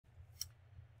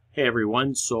Hey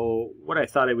everyone, so what I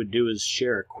thought I would do is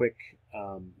share a quick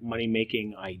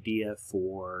money-making idea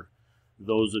for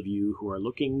those of you who are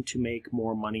looking to make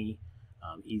more money,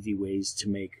 easy ways to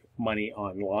make money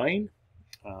online.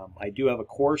 I do have a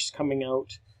course coming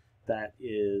out that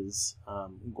is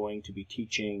going to be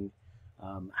teaching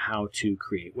how to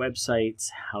create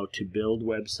websites, how to build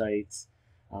websites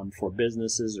for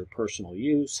businesses or personal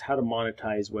use, how to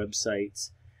monetize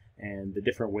websites, and the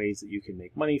different ways that you can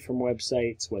make money from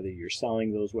websites, whether you're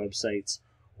selling those websites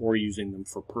or using them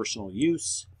for personal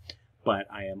use. But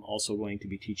I am also going to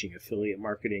be teaching affiliate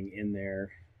marketing in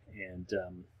there and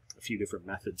a few different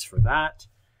methods for that,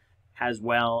 as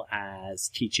well as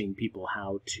teaching people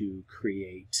how to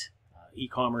create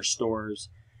e-commerce stores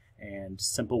and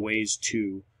simple ways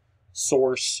to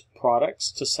source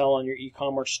products to sell on your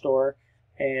e-commerce store,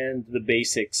 and the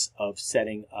basics of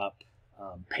setting up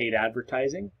paid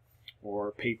advertising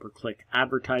or pay-per-click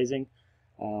advertising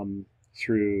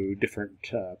through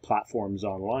different platforms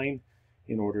online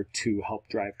in order to help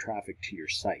drive traffic to your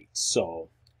site. So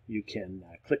you can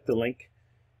click the link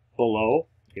below,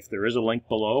 if there is a link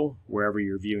below, wherever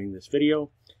you're viewing this video.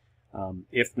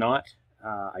 If not,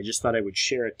 I just thought I would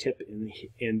share a tip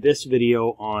in this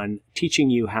video on teaching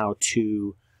you how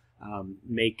to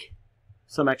make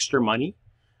some extra money.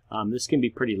 This can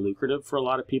be pretty lucrative for a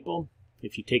lot of people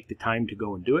if you take the time to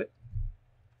go and do it.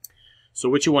 So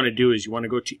what you want to do is you want to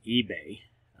go to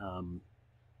eBay.ca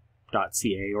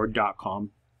or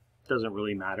 .com. Doesn't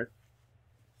really matter.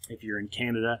 If you're in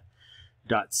Canada,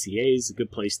 .ca is a good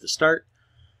place to start.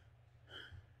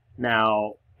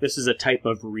 Now, this is a type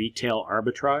of retail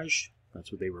arbitrage. That's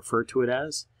what they refer to it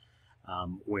as,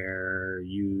 where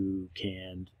you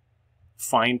can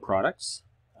find products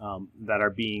that are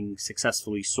being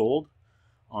successfully sold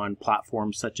on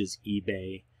platforms such as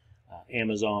eBay,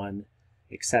 Amazon,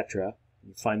 etc.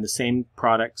 You find the same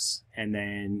products, and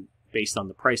then based on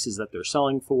the prices that they're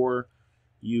selling for,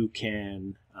 you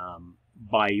can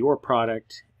buy your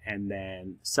product and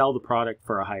then sell the product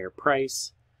for a higher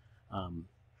price,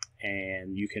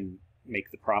 and you can make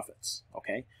the profits.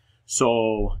 Okay,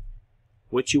 so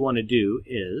what you want to do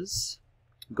is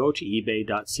go to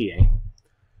ebay.ca,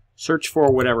 search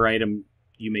for whatever item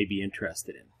you may be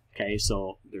interested in. Okay,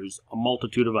 so there's a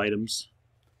multitude of items,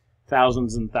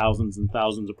 thousands and thousands and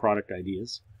thousands of product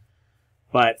ideas.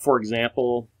 But for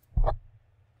example,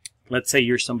 let's say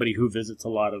you're somebody who visits a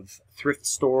lot of thrift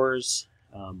stores,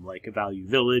 like a Value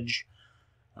Village,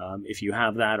 if you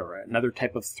have that, or another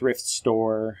type of thrift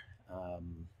store,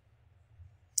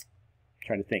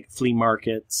 trying to think, flea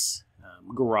markets,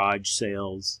 garage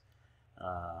sales,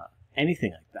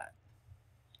 anything like that.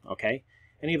 Okay?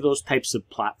 Any of those types of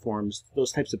platforms,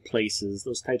 those types of places,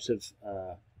 those types of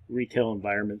retail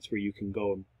environments where you can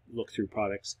go and look through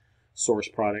products, source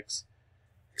products,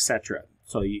 etc.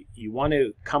 So you want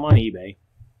to come on eBay,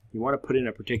 you want to put in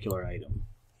a particular item.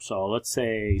 So let's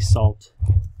say salt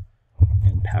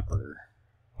and pepper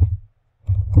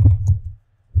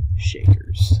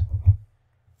shakers.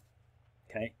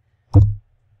 Okay.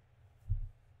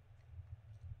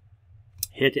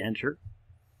 Hit enter.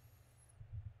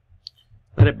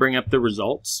 Let it bring up the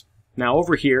results. Now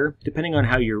over here, depending on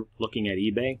how you're looking at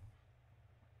eBay,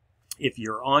 if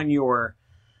you're on your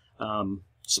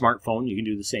smartphone, you can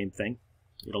do the same thing.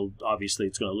 Obviously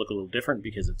it's going to look a little different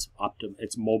because it's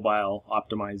mobile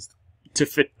optimized to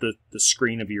fit the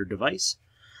screen of your device.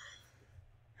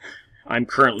 I'm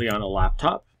currently on a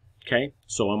laptop. Okay,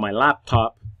 so on my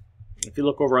laptop, if you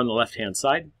look over on the left-hand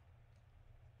side,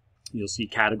 you'll see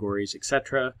categories,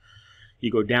 etc.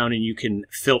 You go down and you can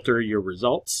filter your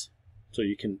results. So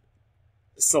you can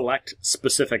select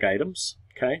specific items.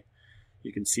 Okay,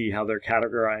 you can see how they're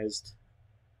categorized.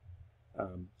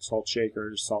 Salt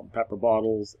shakers, salt and pepper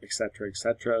bottles, etc.,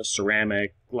 etc.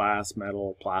 Ceramic, glass,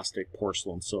 metal, plastic,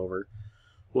 porcelain, silver,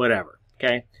 whatever.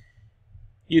 Okay,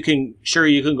 you can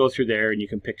go through there and you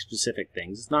can pick specific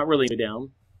things. It's not really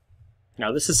down.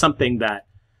 Now this is something that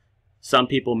some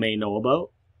people may know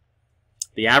about.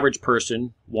 The average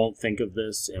person won't think of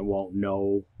this and won't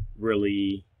know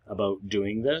really about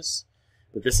doing this,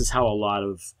 but this is how a lot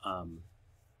of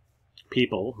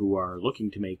people who are looking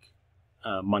to make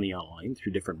money online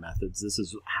through different methods, this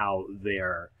is how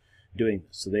they're doing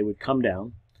this. So they would come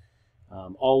down,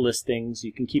 all listings,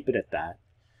 you can keep it at that.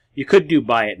 You could do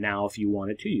buy it now if you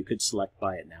wanted to. You could select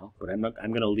buy it now, but I'm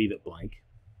going to leave it blank.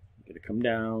 I'm going to come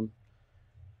down.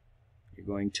 You're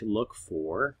going to look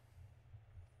for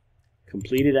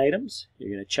completed items. You're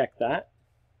going to check that.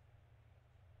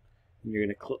 And you're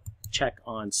going to check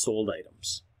on sold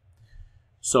items.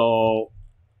 So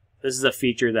this is a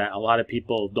feature that a lot of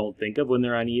people don't think of when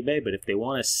they're on eBay, but if they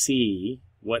want to see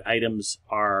what items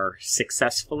are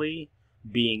successfully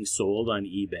being sold on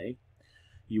eBay,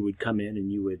 you would come in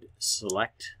and you would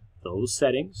select those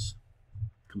settings,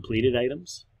 completed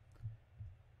items,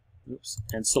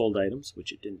 and sold items,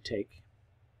 which it didn't take.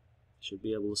 Should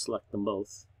be able to select them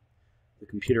both. The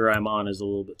computer I'm on is a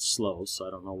little bit slow, so I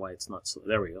don't know why it's not slow.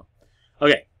 There we go.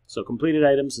 Okay, so completed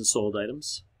items and sold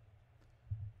items.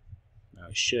 Now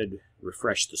I should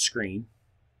refresh the screen.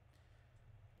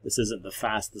 This isn't the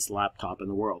fastest laptop in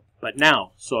the world. But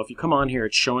now, so if you come on here,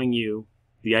 it's showing you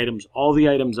the items, all the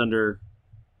items under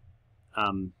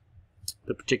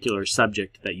the particular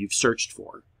subject that you've searched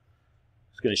for.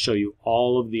 It's going to show you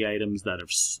all of the items that have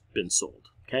been sold.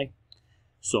 Okay,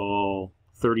 so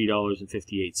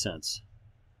 $30.58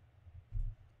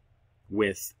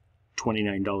 with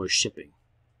 $29 shipping.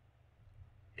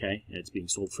 Okay, and it's being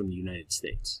sold from the United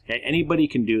States. Okay, anybody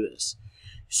can do this.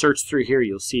 Search through here,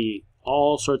 you'll see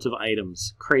all sorts of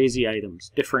items, crazy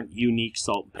items, different unique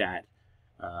salt at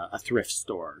a thrift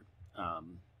store,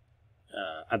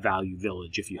 a value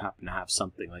village, if you happen to have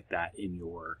something like that in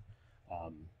your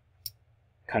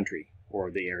country or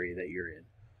the area that you're in,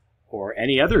 or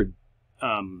any other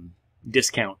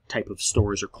discount type of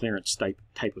stores or clearance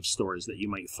type of stores that you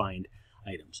might find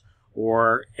items.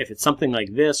 Or if it's something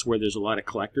like this where there's a lot of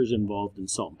collectors involved in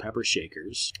salt and pepper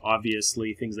shakers,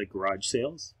 obviously things like garage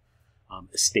sales,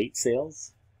 estate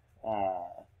sales,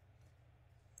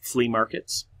 flea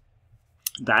markets,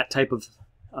 that type of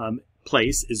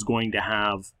place is going to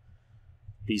have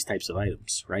these types of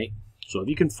items, right? So if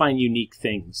you can find unique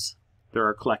things, there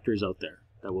are collectors out there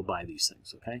that will buy these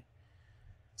things, okay?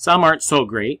 Some aren't so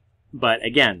great, but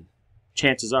again,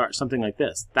 chances are something like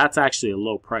this, that's actually a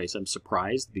low price. I'm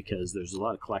surprised because there's a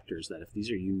lot of collectors that if these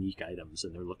are unique items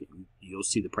and they're looking, you'll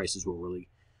see the prices will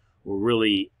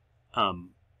really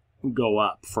go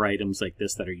up for items like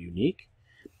this that are unique.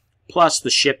 Plus the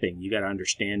shipping, you got to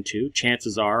understand too.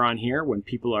 Chances are on here, when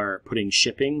people are putting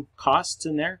shipping costs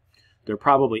in there, they're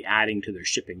probably adding to their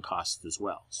shipping costs as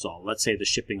well. So let's say the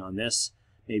shipping on this,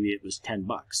 maybe it was $10.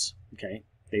 Okay,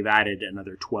 they've added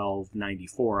another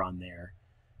 $12.94 on there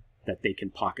that they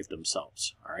can pocket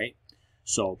themselves. All right,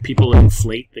 so people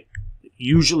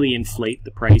usually inflate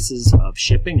the prices of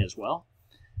shipping as well.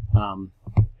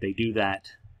 They do that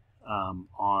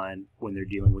on when they're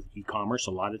dealing with e-commerce.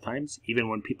 A lot of times, even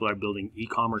when people are building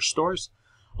e-commerce stores,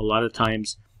 a lot of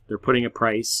times they're putting a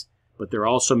price, but they're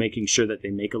also making sure that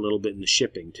they make a little bit in the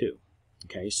shipping too.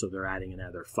 Okay, so they're adding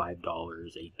another $5, $8,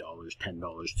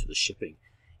 $10 to the shipping.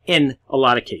 In a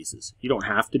lot of cases, you don't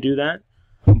have to do that,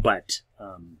 but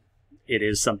it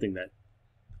is something that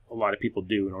a lot of people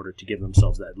do in order to give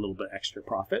themselves that little bit extra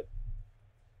profit.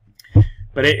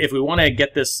 But if we want to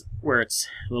get this where it's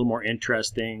a little more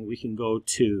interesting, we can go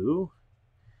to,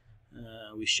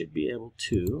 we should be able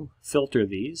to filter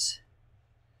these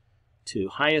to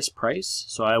highest price.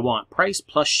 So I want price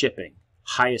plus shipping,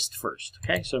 highest first.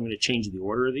 Okay, so I'm going to change the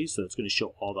order of these, so it's going to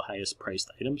show all the highest priced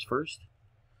items first.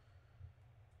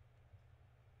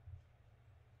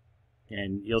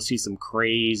 And you'll see some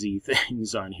crazy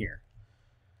things on here.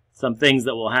 Some things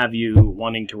that will have you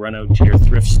wanting to run out to your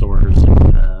thrift stores and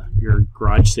your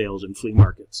garage sales and flea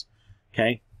markets.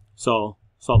 Okay, so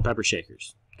salt and pepper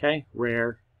shakers. Okay,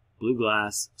 rare, blue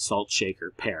glass, salt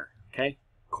shaker, pear. Okay,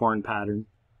 corn pattern,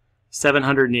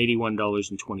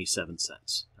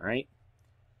 $781.27. All right.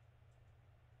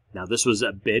 Now this was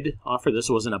a bid offer. This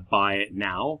wasn't a buy it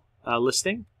now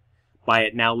listing. Buy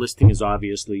it now listing is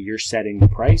obviously you're setting the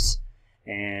price,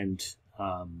 and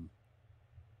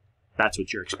that's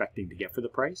what you're expecting to get for the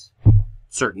price.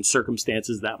 Certain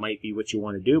circumstances that might be what you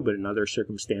want to do, but in other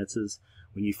circumstances,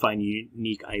 when you find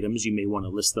unique items, you may want to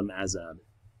list them as a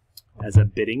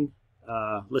bidding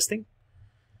listing.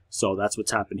 So that's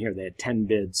what's happened here. They had 10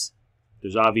 bids.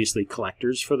 There's obviously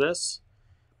collectors for this,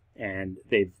 and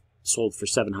they've sold for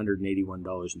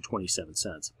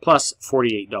 $781.27 plus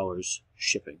 $48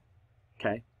 shipping.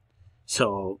 Okay,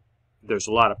 so there's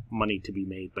a lot of money to be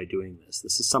made by doing this.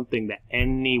 This is something that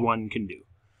anyone can do.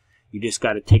 You just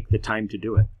got to take the time to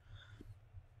do it.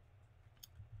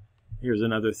 Here's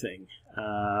another thing.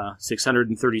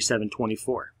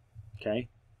 $637.24. Okay.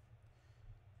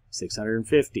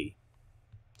 $650.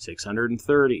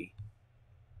 $630.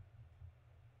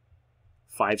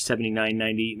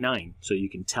 $579.99. So you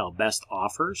can tell best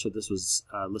offer. So this was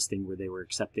a listing where they were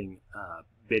accepting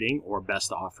bidding or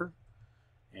best offer,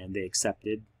 and they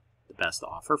accepted the best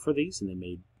offer for these, and they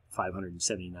made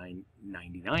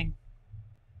 $579.99.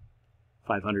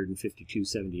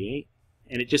 $552.78,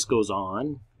 and it just goes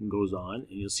on and goes on,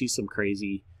 and you'll see some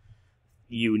crazy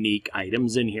unique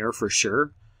items in here for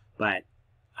sure. But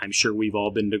I'm sure we've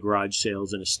all been to garage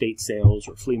sales and estate sales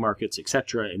or flea markets,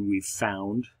 etc., and we've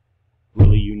found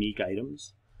really unique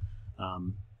items.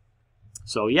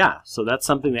 So yeah, so that's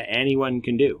something that anyone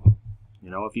can do. You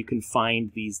know, if you can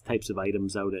find these types of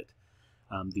items out at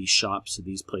these shops,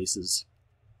 these places,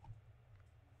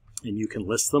 and you can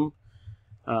list them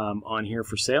on here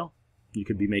for sale, you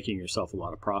could be making yourself a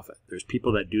lot of profit. There's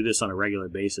people that do this on a regular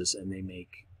basis and they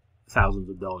make thousands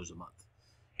of dollars a month.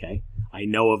 Okay, I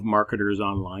know of marketers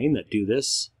online that do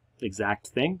this exact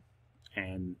thing,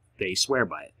 and they swear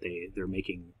by it. They're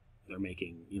making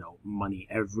money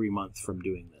every month from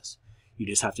doing this. You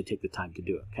just have to take the time to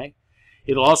do it. Okay,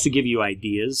 it'll also give you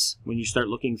ideas when you start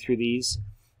looking through these.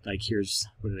 Like here's,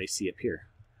 what did I see up here?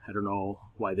 I don't know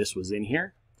why this was in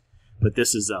here, but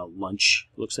this is a lunch.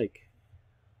 Looks like,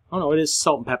 oh no, it is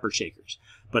salt and pepper shakers.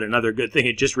 But another good thing,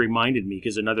 it just reminded me,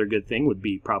 because another good thing would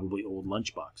be probably old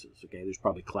lunch boxes. Okay, there's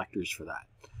probably collectors for that.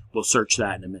 We'll search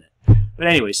that in a minute. But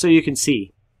anyway, so you can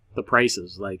see the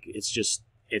prices. Like,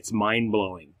 it's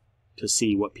mind-blowing to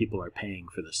see what people are paying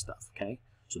for this stuff. Okay,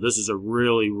 so this is a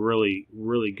really, really,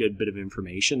 really good bit of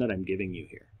information that I'm giving you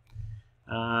here.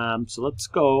 So let's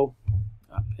go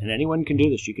up. And anyone can do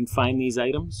this. You can find these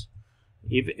items.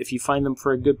 If you find them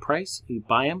for a good price, you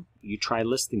buy them, you try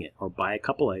listing it, or buy a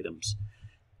couple items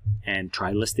and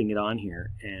try listing it on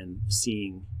here and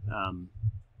seeing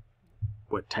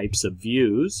what types of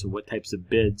views, what types of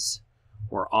bids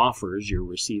or offers you're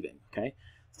receiving. Okay,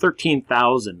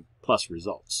 13,000 plus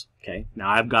results. Okay, now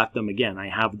I've got them, again, I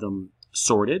have them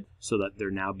sorted so that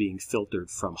they're now being filtered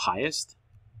from highest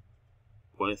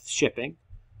with shipping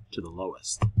to the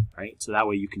lowest, right? So that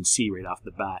way you can see right off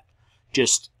the bat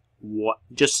just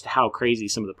how crazy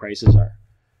some of the prices are.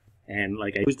 And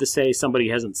like I used to say, somebody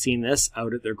hasn't seen this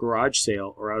out at their garage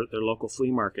sale or out at their local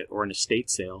flea market or an estate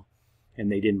sale,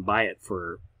 and they didn't buy it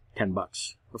for 10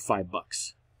 bucks or 5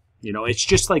 bucks. You know, it's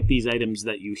just like these items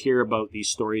that you hear about, these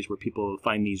stories where people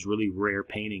find these really rare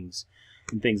paintings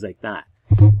and things like that.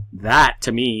 That,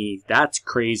 to me, that's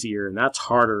crazier, and that's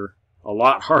harder, a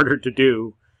lot harder to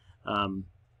do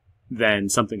than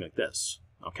something like this.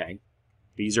 Okay,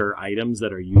 these are items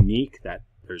that are unique that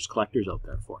there's collectors out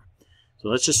there for. So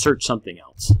let's just search something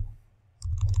else.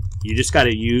 You just got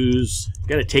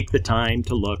to take the time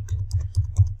to look,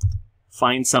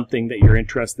 find something that you're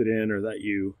interested in or that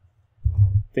you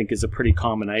think is a pretty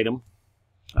common item.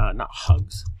 Not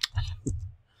hugs.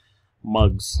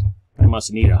 Mugs. I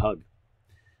must need a hug.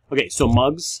 Okay, so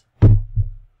mugs.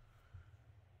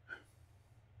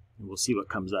 We'll see what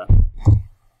comes up.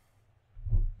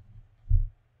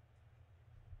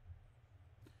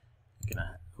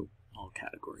 All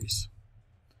categories.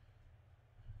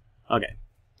 Okay,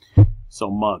 so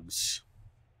mugs.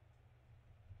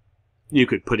 You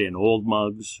could put in old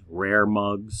mugs, rare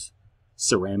mugs,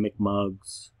 ceramic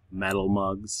mugs, metal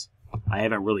mugs. I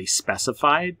haven't really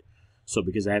specified, so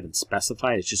because I haven't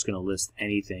specified, it's just going to list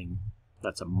anything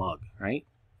that's a mug, right?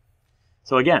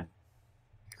 So again,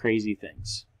 crazy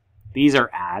things. These are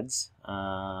ads.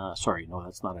 Sorry, no,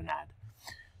 that's not an ad.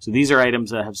 So these are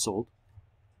items that have sold.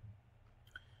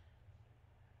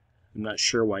 I'm not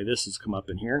sure why this has come up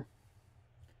in here.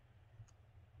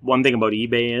 One thing about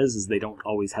eBay is they don't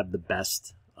always have the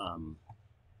best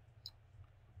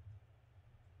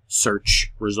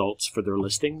search results for their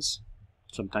listings.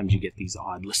 Sometimes you get these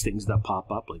odd listings that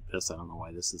pop up like this. I don't know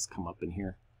why this has come up in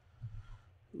here.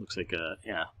 It looks like a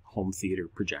home theater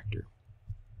projector.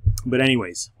 But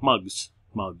anyways, mugs,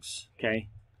 okay?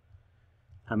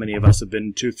 How many of us have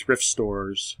been to thrift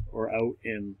stores or out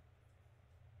in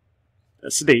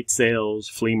estate sales,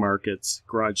 flea markets,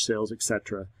 garage sales,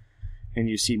 etc., and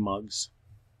you see mugs?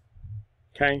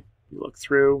 Okay, you look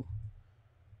through,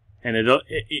 and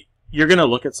you're going to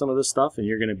look at some of this stuff, and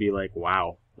you're going to be like,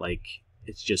 wow, like,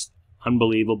 it's just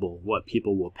unbelievable what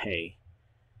people will pay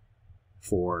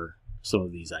for some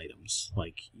of these items.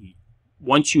 Like,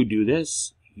 once you do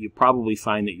this, you probably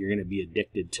find that you're going to be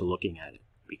addicted to looking at it,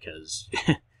 because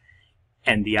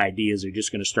and the ideas are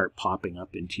just going to start popping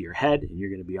up into your head, and you're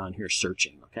going to be on here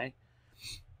searching, okay?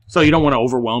 So you don't want to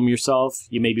overwhelm yourself.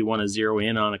 You maybe want to zero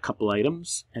in on a couple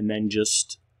items and then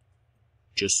just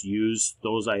use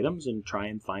those items and try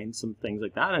and find some things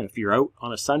like that. And if you're out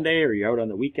on a Sunday or you're out on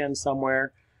the weekend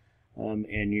somewhere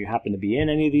and you happen to be in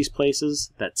any of these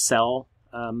places that sell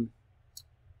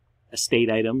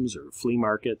estate items or flea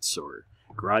markets or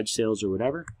garage sales or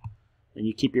whatever, then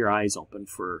you keep your eyes open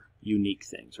for unique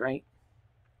things, right?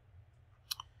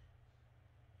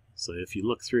 So if you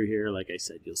look through here, like I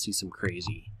said, you'll see some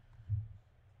crazy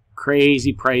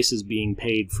prices being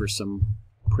paid for some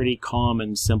pretty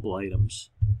common, simple items.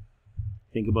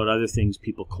 Think about other things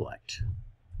people collect,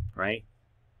 right?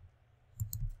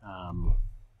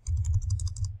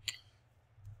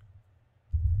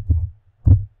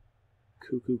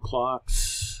 Cuckoo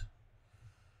clocks.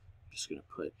 I'm just going to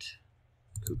put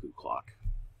cuckoo clock.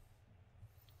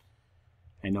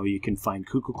 I know you can find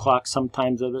cuckoo clocks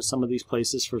sometimes at some of these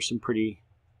places for some pretty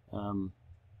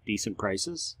decent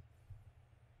prices.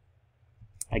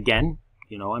 Again,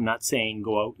 you know, I'm not saying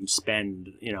go out and spend,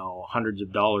 you know, hundreds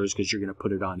of dollars because you're going to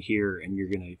put it on here and you're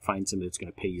going to find somebody that's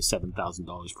going to pay you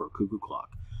 $7,000 for a cuckoo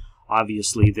clock.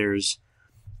 Obviously, there's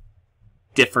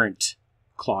different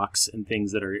clocks and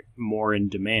things that are more in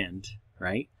demand,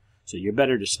 right? So you're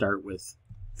better to start with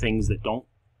things that don't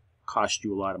cost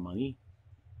you a lot of money,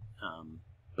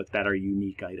 but that are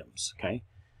unique items, okay?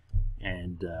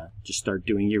 And just start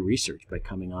doing your research by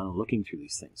coming on and looking through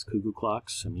these things. Cuckoo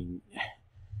clocks, I mean,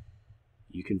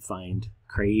 you can find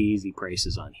crazy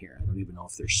prices on here. I don't even know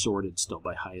if they're sorted still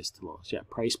by highest to lowest. Yeah,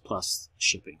 price plus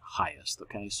shipping, highest,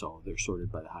 okay? So they're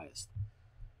sorted by the highest.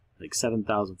 Like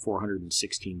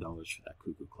 $7,416 for that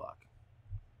cuckoo clock,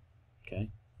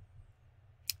 okay?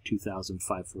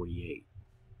 $2,548,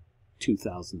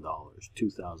 $2,000,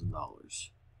 $2,000.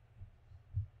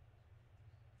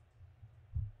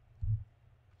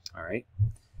 All right,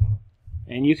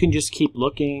 and you can just keep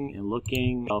looking and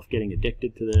looking. Yourself getting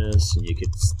addicted to this, and you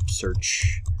could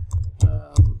search.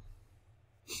 Let's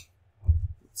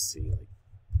see, like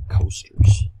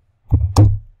coasters.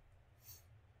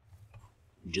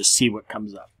 Just see what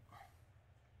comes up.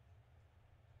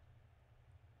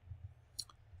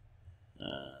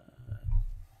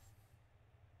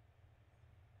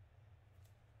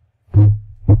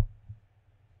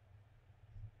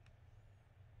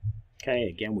 Okay,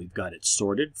 again, we've got it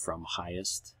sorted from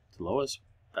highest to lowest.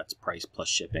 That's price plus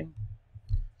shipping.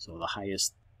 So the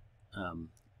highest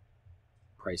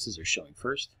prices are showing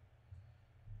first.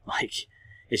 Like,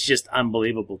 it's just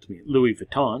unbelievable to me. Louis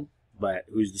Vuitton, but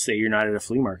who's to say you're not at a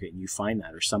flea market and you find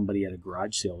that, or somebody at a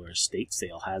garage sale or a estate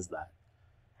sale has that,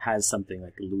 has something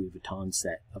like a Louis Vuitton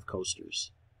set of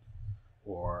coasters,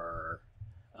 or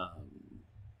let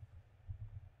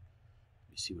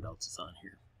me see what else is on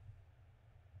here.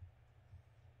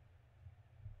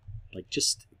 Like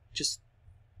just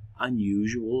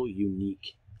unusual,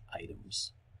 unique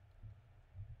items.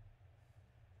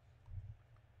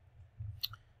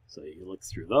 So you look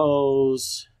through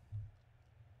those,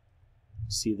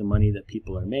 see the money that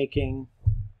people are making.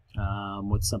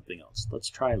 What's something else? Let's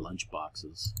try lunch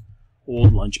boxes.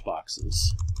 Old lunch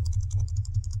boxes.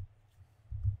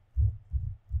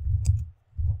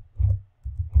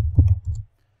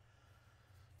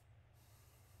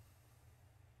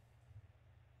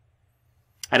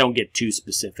 I don't get too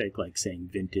specific, like saying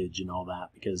vintage and all that,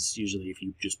 because usually if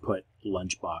you just put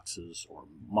lunch boxes or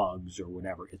mugs or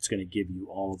whatever, it's going to give you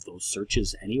all of those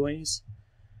searches anyways.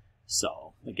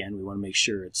 So again, we want to make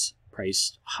sure it's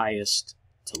priced highest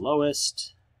to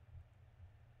lowest.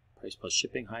 Price plus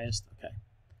shipping highest. Okay.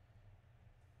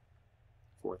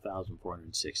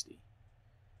 4,460.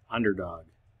 Underdog.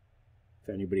 If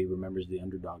anybody remembers the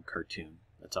Underdog cartoon,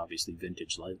 that's obviously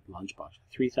vintage lunchbox.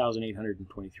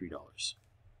 $3,823.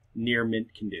 Near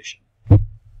mint condition.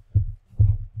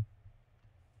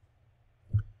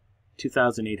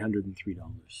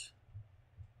 $2,803.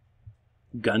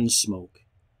 Gunsmoke.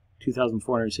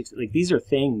 $2,460. Like, these are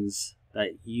things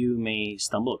that you may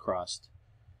stumble across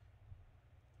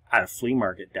at a flea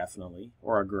market, definitely,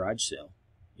 or a garage sale,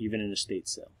 even an estate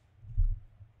sale.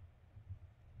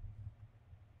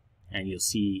 And you'll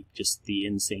see just the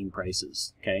insane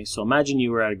prices. Okay, so imagine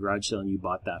you were at a garage sale and you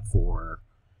bought that for,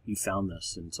 you found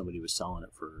this and somebody was selling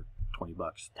it for 20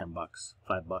 bucks, 10 bucks,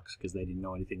 5 bucks because they didn't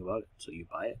know anything about it. So you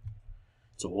buy it.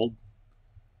 It's old,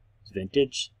 it's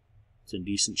vintage, it's in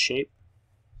decent shape.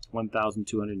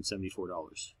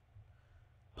 $1,274.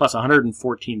 Plus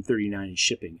 $114.39 in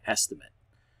shipping estimate,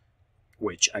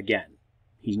 which again,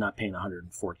 he's not paying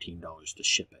 $114 to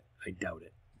ship it. I doubt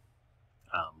it.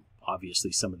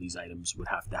 Obviously, some of these items would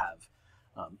have to have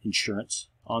insurance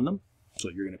on them, so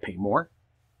you're going to pay more.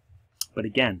 But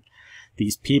again,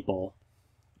 these people,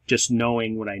 just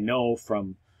knowing what I know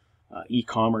from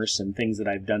e-commerce and things that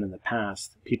I've done in the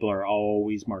past, people are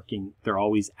always they're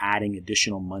always adding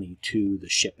additional money to the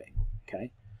shipping,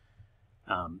 okay?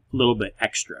 A little bit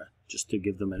extra, just to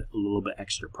give them a little bit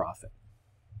extra profit,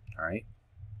 all right?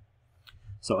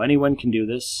 So anyone can do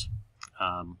this.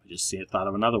 Thought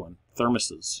of another one.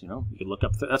 Thermoses, you know, you can look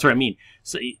up, that's what I mean.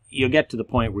 So you'll get to the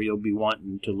point where you'll be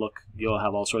wanting to look, you'll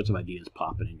have all sorts of ideas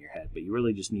popping in your head, but you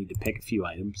really just need to pick a few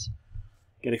items,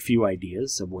 get a few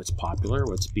ideas of what's popular,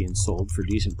 what's being sold for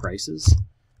decent prices,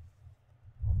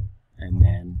 and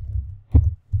then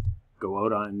go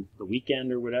out on the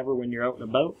weekend or whatever when you're out and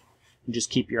about and just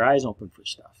keep your eyes open for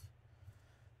stuff.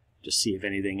 Just see if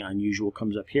anything unusual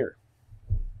comes up here.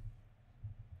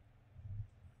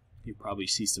 You probably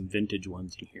see some vintage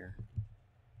ones in here.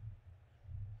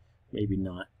 Maybe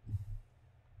not.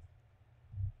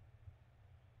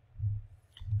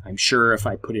 I'm sure if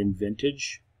I put in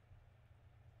vintage,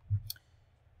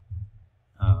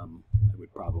 I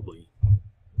would probably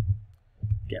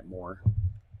get more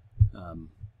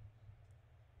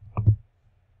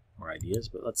ideas.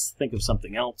 But let's think of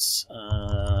something else.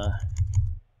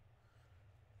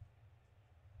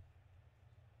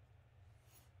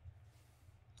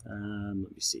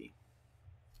 Let me see.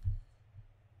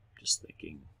 Just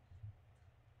thinking.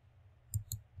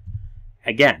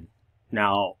 Again,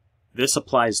 now this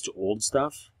applies to old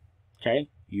stuff. Okay,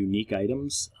 unique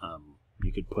items.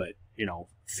 You could put, you know,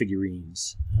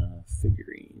 figurines.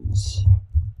 Figurines.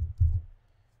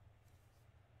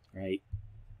 Right.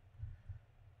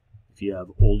 If you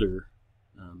have older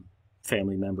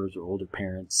family members or older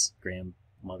parents,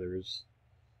 grandmothers,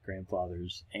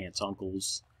 grandfathers, aunts,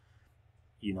 uncles,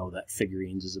 you know that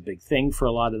figurines is a big thing for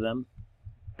a lot of them.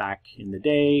 Back in the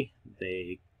day,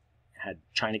 they had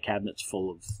china cabinets full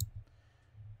of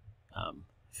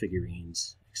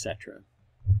figurines, etc.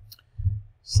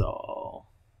 So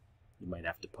you might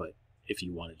have to put, if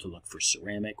you wanted to look for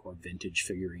ceramic or vintage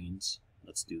figurines,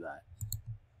 let's do that.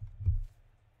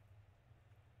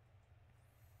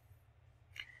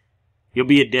 You'll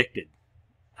be addicted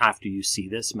after you see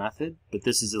this method, but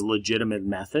this is a legitimate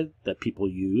method that people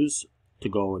use to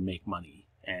go and make money,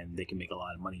 and they can make a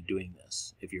lot of money doing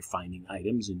this. If you're finding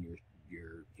items and you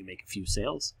make a few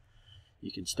sales,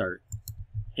 you can start,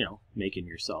 you know, making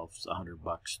yourselves $100,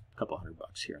 a couple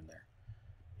 $100 here and there,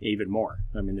 even more.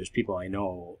 I mean, there's people I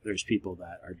know. There's people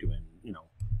that are doing, you know,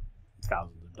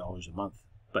 thousands of dollars a month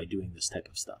by doing this type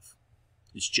of stuff.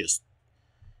 It's just,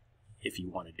 if you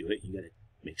want to do it, you got to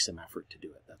make some effort to do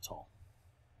it. That's all.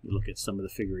 You look at some of the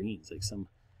figurines, like some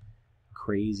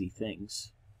crazy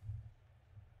things.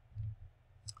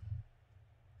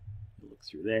 You look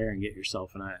through there and get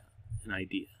yourself an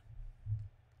idea.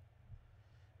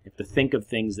 You have to think of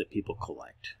things that people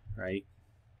collect, right?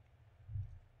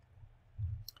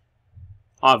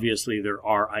 Obviously, there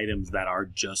are items that are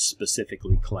just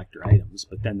specifically collector items,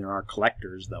 but then there are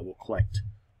collectors that will collect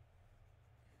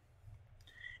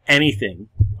anything,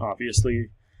 obviously,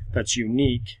 that's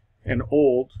unique and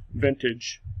old,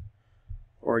 vintage,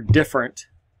 or different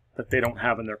that they don't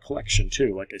have in their collection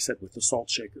too, like I said with the salt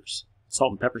shakers,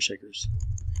 salt and pepper shakers.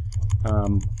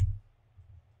 Let's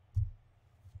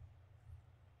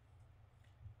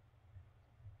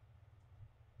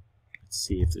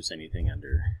see if there's anything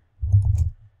under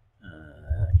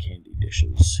candy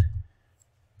dishes.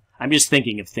 I'm just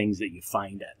thinking of things that you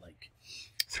find at like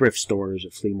thrift stores or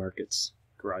flea markets,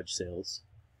 garage sales.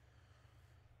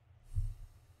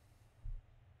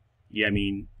 Yeah, I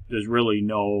mean, there's really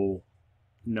no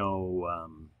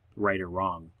right or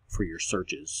wrong for your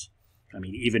searches. I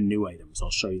mean, even new items.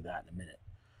 I'll show you that in a minute.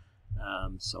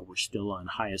 So we're still on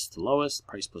highest to lowest,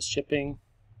 price plus shipping.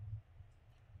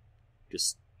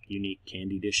 Just unique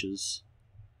candy dishes.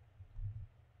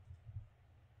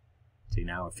 See,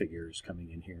 now a figure is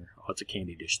coming in here. Oh, it's a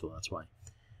candy dish though, that's why.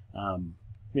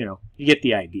 You know, you get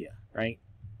the idea, right?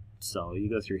 So you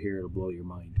go through here, it'll blow your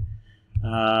mind.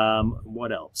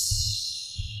 What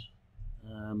else?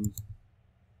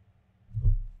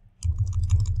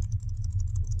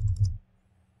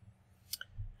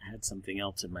 I had something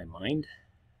else in my mind.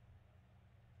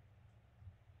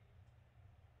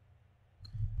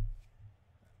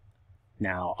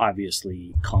 Now,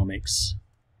 obviously, comics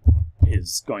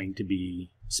is going to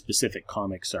be, specific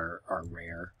comics are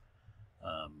rare.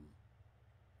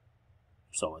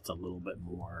 So it's a little bit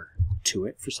more to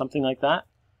it for something like that.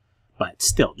 But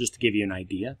still, just to give you an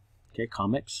idea, okay,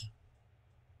 comics.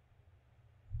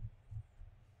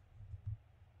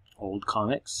 Old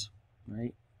comics,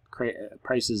 right?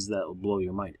 Prices that will blow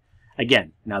your mind.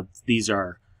 Again, now these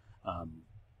are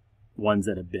ones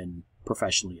that have been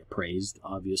professionally appraised,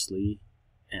 obviously,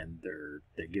 and they're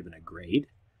given a grade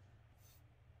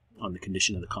on the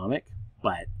condition of the comic.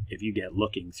 But if you get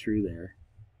looking through there,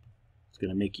 it's going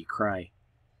to make you cry.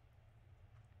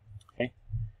 Okay,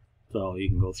 so you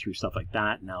can go through stuff like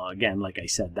that. Now, again, like I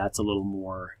said, that's a little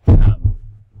more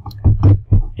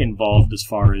involved as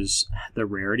far as the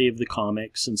rarity of the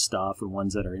comics and stuff, and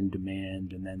ones that are in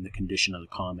demand, and then the condition of the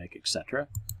comic, etc.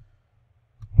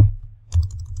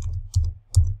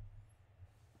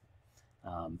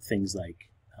 Things like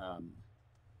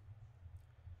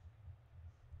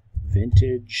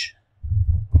vintage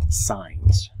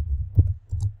signs.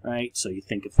 right? So you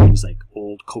think of things like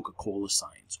old Coca-Cola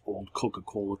signs, old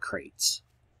Coca-Cola crates,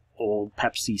 old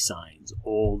Pepsi signs,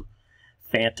 old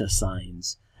Fanta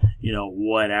signs, you know,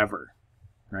 whatever,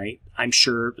 right? I'm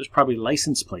sure there's probably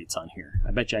license plates on here.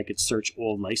 I bet you I could search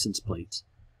old license plates,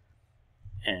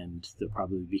 and there'll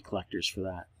probably be collectors for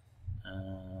that.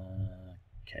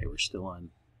 Okay, we're still on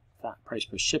price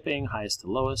per shipping, highest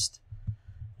to lowest.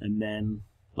 And then,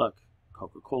 look,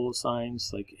 Coca-Cola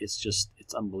signs, like,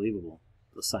 it's unbelievable,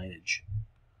 the signage.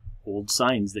 Old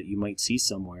signs that you might see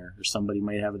somewhere, or somebody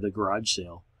might have at the garage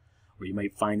sale, or you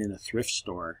might find in a thrift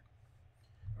store,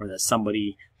 or that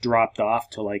somebody dropped off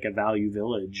to like a Value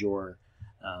Village, or,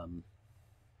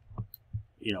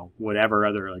 you know, whatever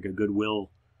other, like a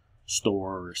Goodwill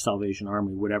store or Salvation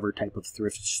Army, whatever type of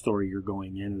thrift store you're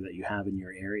going in or that you have in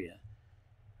your area,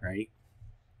 right?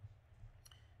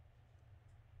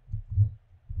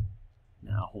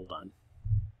 Now, hold on.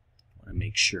 I want to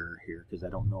make sure here because I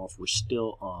don't know if we're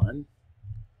still on.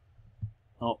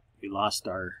 Oh, we lost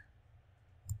our...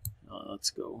 let's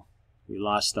go. We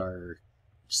lost our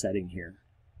setting here.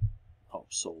 Oh,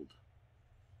 sold.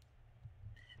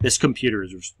 This computer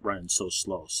is running so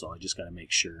slow, so I just got to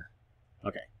make sure.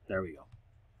 Okay, there we go.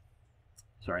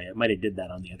 Sorry, I might have did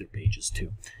that on the other pages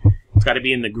too. It's got to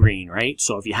be in the green, right?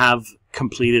 So if you have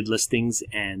completed listings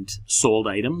and sold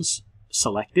items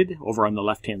selected over on the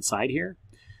left-hand side here,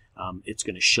 it's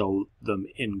going to show them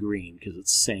in green because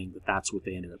it's saying that that's what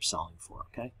they ended up selling for,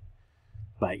 okay?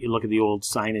 But you look at the old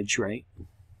signage, right?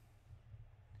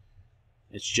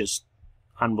 It's just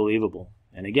unbelievable.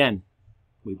 And again,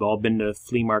 we've all been to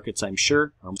flea markets, I'm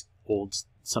sure.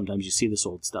 Sometimes you see this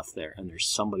old stuff there, and there's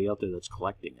somebody out there that's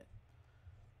collecting it.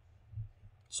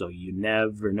 So you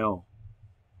never know.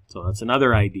 So that's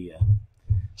another idea.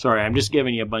 Sorry, I'm just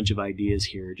giving you a bunch of ideas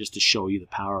here just to show you the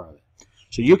power of it.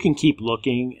 So you can keep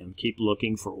looking and keep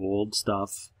looking for old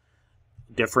stuff,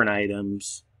 different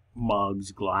items,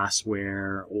 mugs,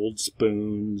 glassware, old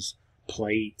spoons,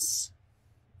 plates,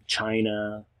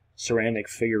 china, ceramic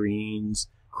figurines,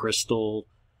 crystal,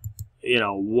 you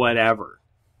know, whatever,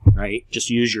 right? Just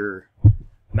use your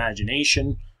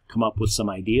imagination, come up with some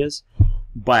ideas.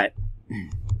 But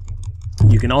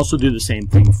you can also do the same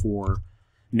thing for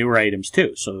newer items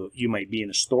too. So you might be in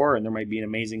a store and there might be an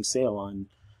amazing sale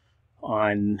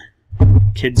on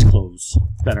kids' clothes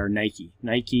that are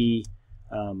Nike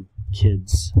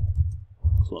kids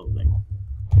clothing.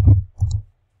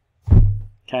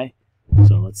 Okay,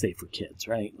 so let's say for kids,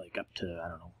 right? Like up to, I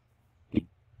don't know,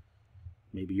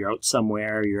 maybe you're out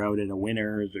somewhere, you're out at a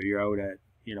Winners, or you're out at,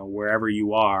 you know, wherever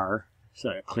you are, so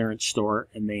a clearance store,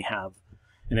 and they have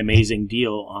an amazing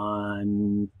deal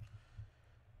on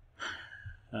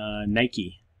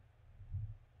Nike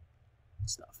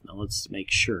stuff. Now let's make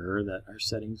sure that our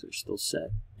settings are still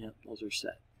set. Yep, those are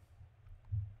set.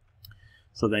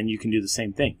 So then you can do the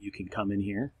same thing. You can come in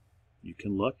here, you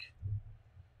can look,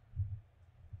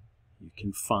 you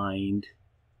can find.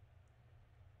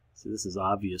 So this is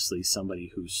obviously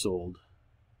somebody who sold.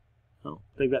 Oh,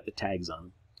 they've got the tags on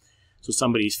them. So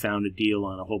somebody's found a deal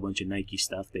on a whole bunch of Nike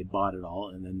stuff. They bought it all,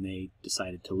 and then they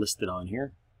decided to list it on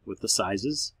here with the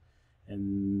sizes,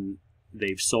 and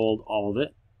they've sold all of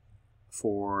it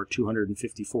for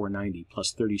 $254.90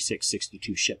 plus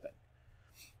 $36.62 shipping.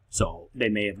 So they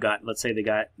may have got, let's say they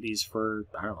got these for,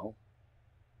 I don't know,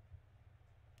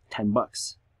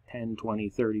 $10. 10, 20,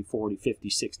 30, 40, 50,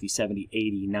 60, 70,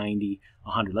 80, 90,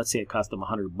 100. Let's say it cost them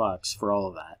 $100 for all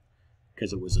of that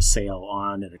because it was a sale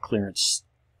on at a clearance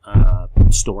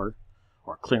store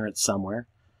or clearance somewhere.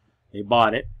 They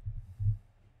bought it.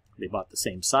 They bought the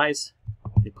same size.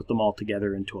 They put them all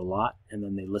together into a lot, and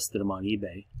then they listed them on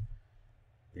eBay.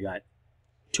 They got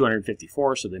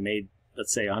 $254, so they made,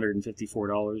 let's say, $154,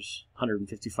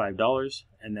 $155,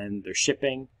 and then their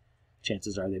shipping,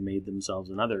 chances are they made themselves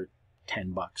another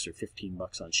 $10 or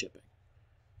 $15 on shipping.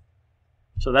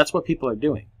 So that's what people are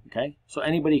doing, okay? So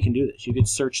anybody can do this. You could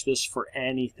search this for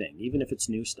anything, even if it's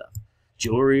new stuff.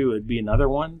 Jewelry would be another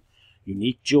one.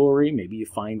 Unique jewelry. Maybe you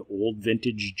find old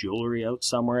vintage jewelry out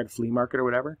somewhere at a flea market or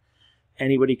whatever.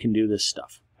 Anybody can do this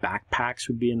stuff. Backpacks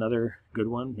would be another good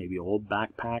one. Maybe old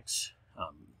backpacks.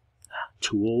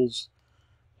 Tools.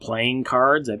 Playing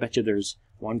cards. I bet you there's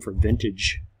one for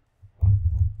vintage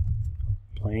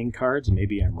playing cards.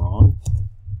 Maybe I'm wrong.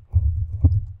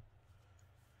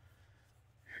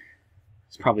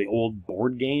 It's probably old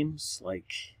board games,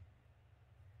 like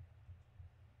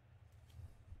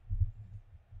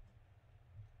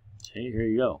hey, here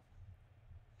you go.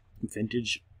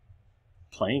 Vintage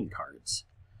playing cards.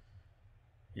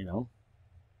 You know?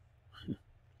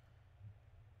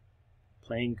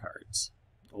 Playing cards.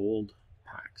 Old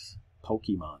packs.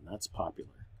 Pokemon, that's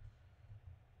popular.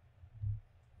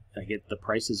 The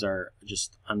prices are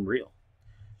just unreal.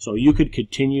 So you could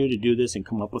continue to do this and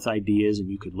come up with ideas, and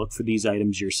you could look for these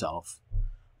items yourself,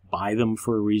 buy them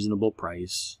for a reasonable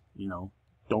price. You know,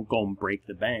 don't go and break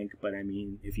the bank, but I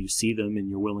mean, if you see them and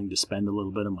you're willing to spend a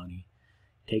little bit of money,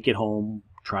 take it home,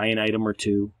 try an item or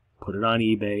two, put it on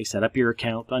eBay, set up your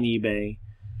account on eBay,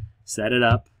 set it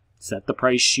up, set the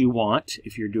price you want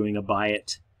if you're doing a buy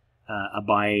it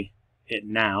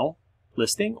now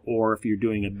listing, or if you're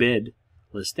doing a bid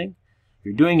listing. If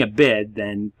you're doing a bid,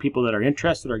 then people that are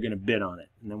interested are going to bid on it.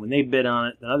 And then when they bid on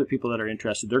it, then other people that are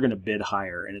interested, they're going to bid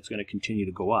higher, and it's going to continue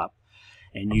to go up.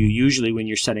 And you usually, when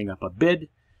you're setting up a bid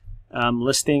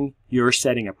listing, you're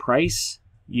setting a price,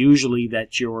 usually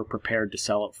that you're prepared to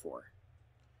sell it for.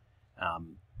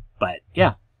 But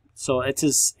yeah, so it's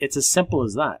as simple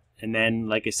as that. And then,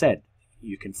 like I said,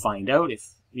 you can find out if,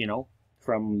 you know,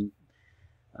 from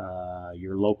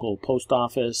your local post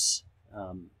office,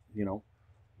 you know,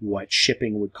 what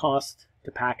shipping would cost to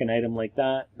pack an item like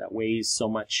that weighs so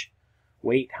much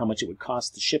weight, how much it would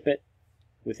cost to ship it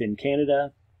within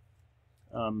Canada,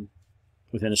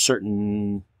 within a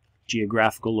certain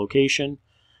geographical location.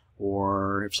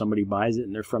 Or if somebody buys it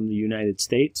and they're from the United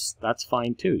States, that's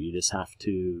fine too. You just have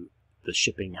to, the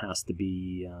shipping has to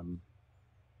be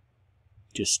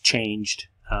just changed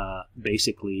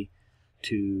basically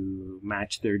to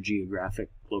match their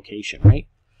geographic location, right?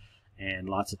 And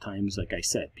lots of times, like I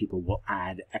said, people will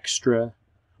add extra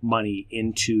money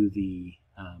into the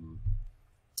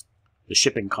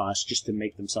shipping cost just to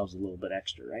make themselves a little bit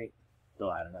extra, right?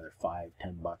 They'll add another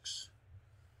 $5-10.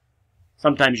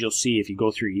 Sometimes you'll see, if you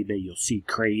go through eBay, you'll see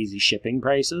crazy shipping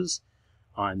prices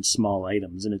on small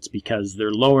items, and it's because they're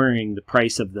lowering the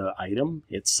price of the item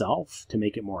itself to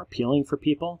make it more appealing for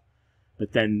people,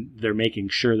 but then they're making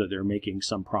sure that they're making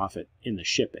some profit in the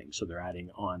shipping, so they're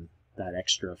adding on that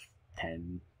extra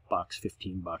 $10,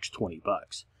 $15, $20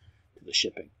 to the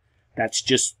shipping. That's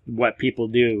just what people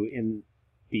do in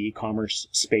the e-commerce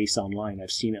space online.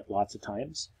 I've seen it lots of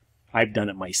times. I've done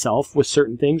it myself with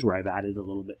certain things where I've added a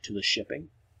little bit to the shipping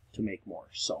to make more.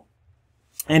 So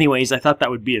anyways, I thought that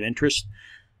would be of interest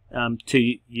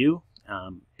to you,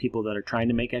 people that are trying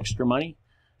to make extra money.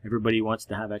 Everybody wants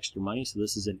to have extra money, so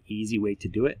this is an easy way to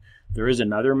do it. There is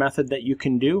another method that you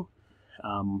can do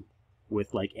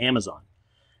with like Amazon.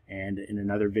 And in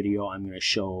another video, I'm going to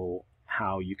show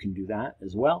how you can do that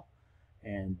as well.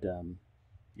 And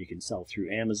you can sell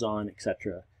through Amazon,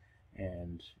 etc.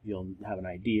 And you'll have an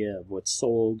idea of what's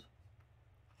sold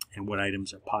and what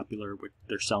items are popular, what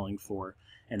they're selling for,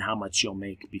 and how much you'll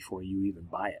make before you even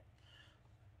buy it.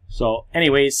 So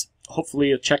anyways, hopefully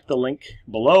you'll check the link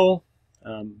below,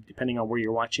 depending on where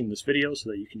you're watching this video, so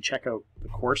that you can check out the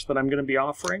course that I'm going to be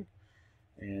offering.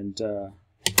 And I'll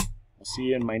see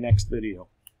you in my next video.